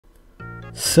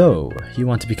So, you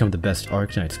want to become the best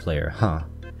Arknights player, huh?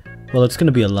 Well, it's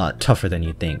gonna be a lot tougher than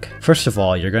you think. First of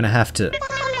all, you're gonna have to...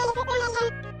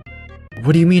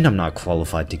 What do you mean I'm not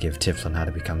qualified to give tips on how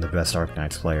to become the best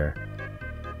Arknights player?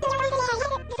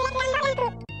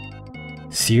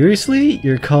 Seriously?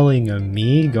 You're calling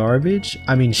me garbage?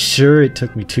 I mean, sure, it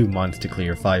took me 2 months to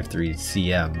clear 5.3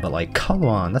 CM, but like, come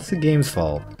on, that's the game's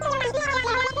fault.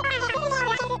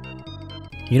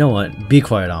 You know what? Be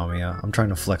quiet, Amiya. I'm trying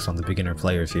to flex on the beginner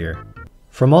players here.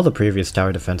 From all the previous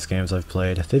tower defense games I've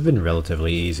played, they've been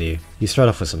relatively easy. You start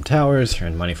off with some towers,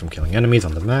 earn money from killing enemies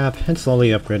on the map, and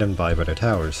slowly upgrade and buy better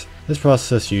towers. This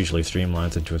process usually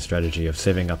streamlines into a strategy of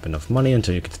saving up enough money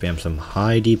until you can spam some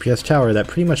high DPS tower that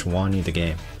pretty much won you the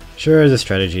game. Sure, this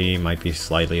strategy might be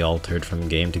slightly altered from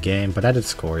game to game, but at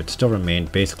its core it still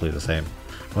remained basically the same.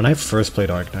 When I first played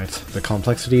Arknights, the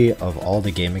complexity of all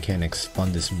the game mechanics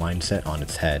spun this mindset on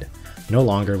its head. No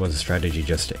longer was a strategy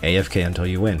just AFK until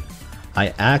you win.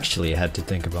 I actually had to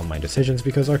think about my decisions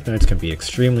because Arknights can be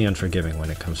extremely unforgiving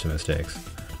when it comes to mistakes.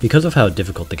 Because of how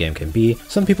difficult the game can be,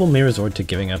 some people may resort to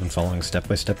giving up and following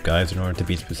step-by-step guides in order to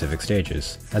beat specific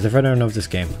stages. As a veteran of this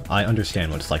game, I understand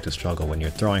what it's like to struggle when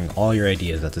you're throwing all your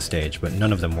ideas at the stage, but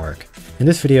none of them work. In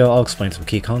this video, I'll explain some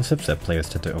key concepts that players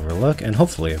tend to overlook, and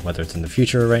hopefully, whether it's in the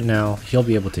future or right now, you'll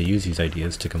be able to use these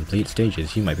ideas to complete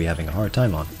stages you might be having a hard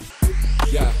time on.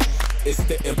 Yeah, it's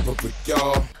the Emperor,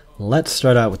 y'all. Let's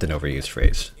start out with an overused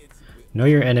phrase. Know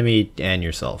your enemy and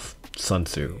yourself. Sun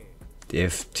Tzu,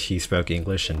 if he spoke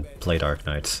English and played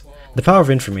Arknights. The power of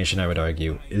information, I would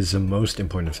argue, is the most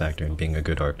important factor in being a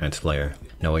good Arknights player.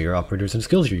 Know what your operators and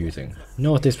skills you're using.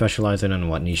 Know what they specialize in and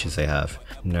what niches they have.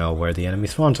 Know where the enemy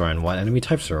spawns are and what enemy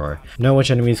types there are. Know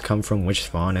which enemies come from which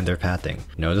spawn and their pathing.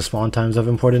 Know the spawn times of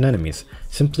important enemies.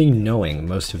 Simply knowing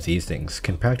most of these things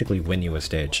can practically win you a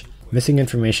stage. Missing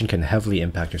information can heavily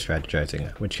impact your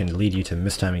strategizing, which can lead you to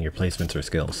mistiming your placements or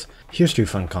skills. Here's 2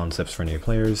 fun concepts for new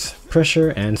players: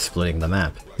 pressure and splitting the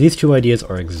map. These 2 ideas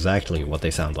are exactly what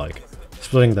they sound like.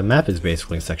 Splitting the map is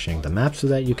basically sectioning the map so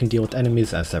that you can deal with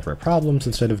enemies as separate problems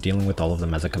instead of dealing with all of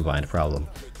them as a combined problem.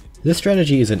 This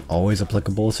strategy isn't always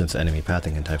applicable since enemy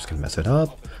pathing and types can mess it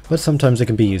up, but sometimes it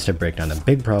can be used to break down a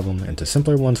big problem into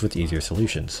simpler ones with easier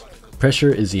solutions.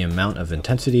 Pressure is the amount of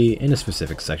intensity in a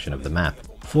specific section of the map.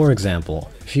 For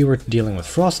example, if you were dealing with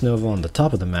Frost Nova on the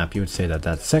top of the map, you would say that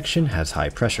that section has high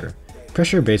pressure.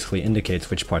 Pressure basically indicates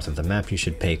which parts of the map you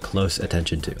should pay close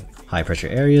attention to. High pressure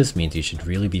areas means you should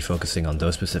really be focusing on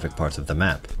those specific parts of the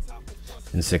map.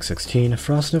 In 6.16,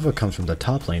 Frost Nova comes from the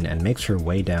top lane and makes her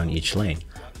way down each lane.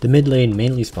 The mid lane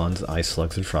mainly spawns ice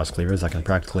slugs and frost cleavers that can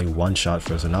practically one-shot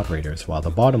frozen operators, while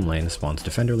the bottom lane spawns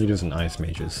defender leaders and ice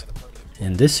mages.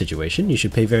 In this situation, you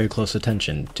should pay very close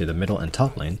attention to the middle and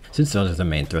top lane, since those are the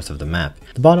main threats of the map.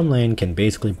 The bottom lane can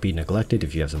basically be neglected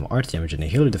if you have some arch damage and a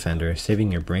healer defender,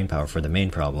 saving your brain power for the main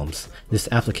problems. This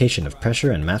application of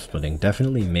pressure and map splitting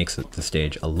definitely makes the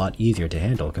stage a lot easier to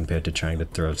handle compared to trying to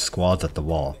throw squads at the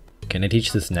wall. Can I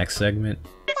teach this next segment?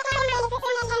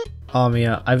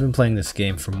 Amiya, I've been playing this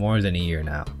game for more than a year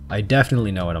now. I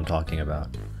definitely know what I'm talking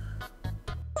about.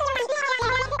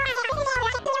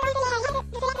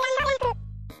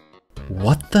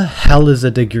 What the hell is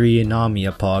a degree in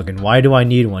Amiya, Pog, and why do I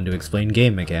need one to explain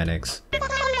game mechanics?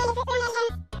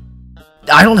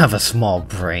 I don't have a small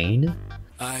brain!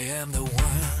 I am the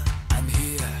one, I'm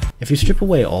here. If you strip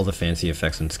away all the fancy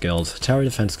effects and skills, tower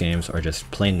defense games are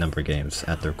just plain number games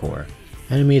at their core.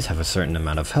 Enemies have a certain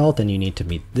amount of health and you need to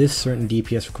meet this certain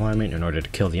DPS requirement in order to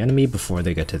kill the enemy before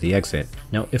they get to the exit.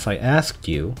 Now if I asked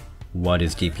you, what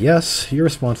is DPS, your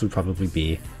response would probably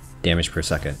be damage per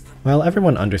second. While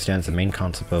everyone understands the main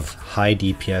concept of high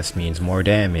DPS means more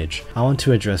damage, I want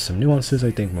to address some nuances I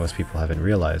think most people haven't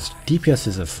realized. DPS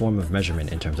is a form of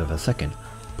measurement in terms of a second,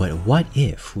 but what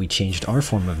if we changed our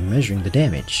form of measuring the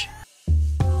damage?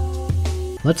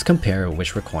 Let's compare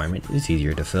which requirement is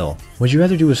easier to fill. Would you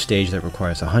rather do a stage that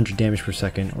requires 100 damage per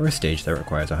second or a stage that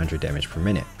requires 100 damage per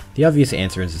minute? The obvious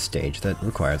answer is a stage that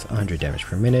requires 100 damage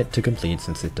per minute to complete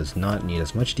since it does not need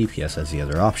as much DPS as the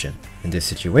other option. In this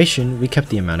situation, we kept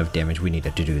the amount of damage we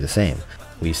needed to do the same.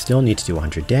 We still need to do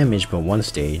 100 damage, but one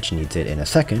stage needs it in a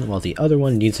second while the other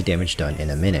one needs the damage done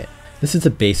in a minute. This is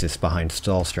the basis behind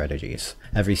stall strategies.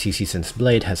 Every CC since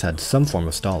Blade has had some form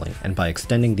of stalling, and by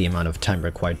extending the amount of time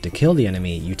required to kill the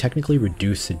enemy, you technically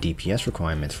reduce the DPS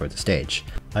requirements for the stage.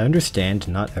 I understand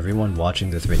not everyone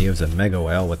watching this video is a mega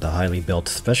whale with a highly built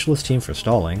specialist team for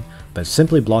stalling, but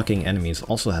simply blocking enemies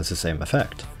also has the same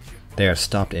effect. They are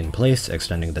stopped in place,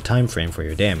 extending the time frame for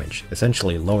your damage,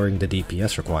 essentially lowering the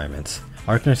DPS requirements.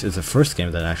 Arknights is the first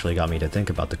game that actually got me to think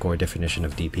about the core definition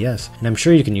of DPS, and I'm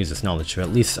sure you can use this knowledge to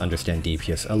at least understand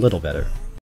DPS a little better.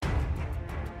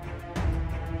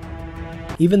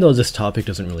 Even though this topic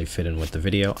doesn't really fit in with the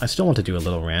video, I still want to do a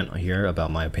little rant here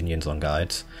about my opinions on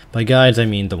guides. By guides, I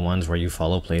mean the ones where you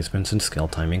follow placements and skill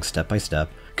timing step by step.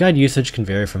 Guide usage can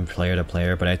vary from player to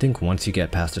player, but I think once you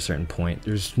get past a certain point,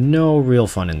 there's no real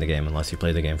fun in the game unless you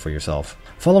play the game for yourself.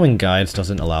 Following guides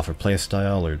doesn't allow for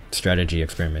playstyle or strategy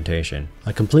experimentation.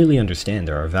 I completely understand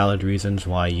there are valid reasons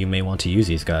why you may want to use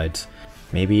these guides.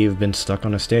 Maybe you've been stuck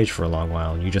on a stage for a long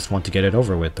while and you just want to get it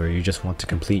over with, or you just want to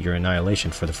complete your annihilation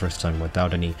for the first time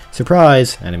without any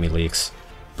surprise enemy leaks.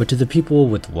 But to the people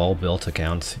with well-built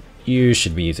accounts, you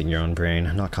should be using your own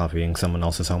brain, not copying someone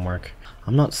else's homework.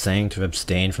 I'm not saying to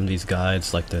abstain from these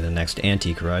guides like they're the next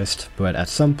Antichrist, but at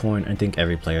some point I think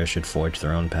every player should forge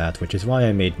their own path, which is why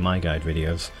I made my guide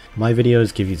videos. My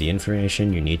videos give you the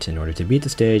information you need in order to beat the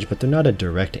stage, but they're not a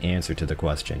direct answer to the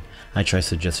question. I try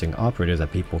suggesting operators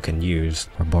that people can use,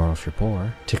 or borrow if you're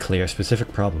poor, to clear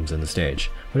specific problems in the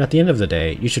stage. But at the end of the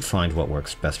day, you should find what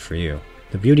works best for you.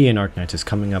 The beauty in Arknights is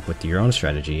coming up with your own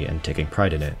strategy and taking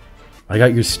pride in it. I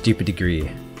got your stupid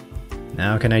degree.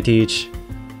 Now can I teach?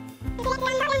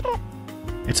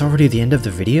 It's already the end of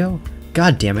the video?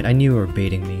 God damn it, I knew you were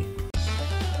baiting me.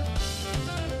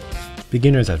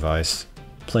 Beginner's advice.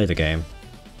 Play the game.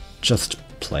 Just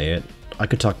play it. I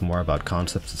could talk more about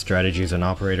concepts and strategies and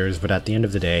operators, but at the end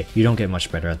of the day, you don't get much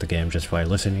better at the game just by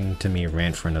listening to me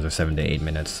rant for another 7 to 8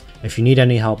 minutes. If you need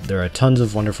any help, there are tons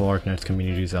of wonderful Arknights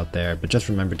communities out there, but just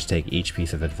remember to take each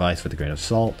piece of advice with a grain of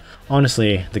salt.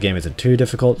 Honestly, the game isn't too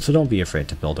difficult, so don't be afraid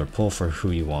to build or pull for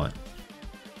who you want.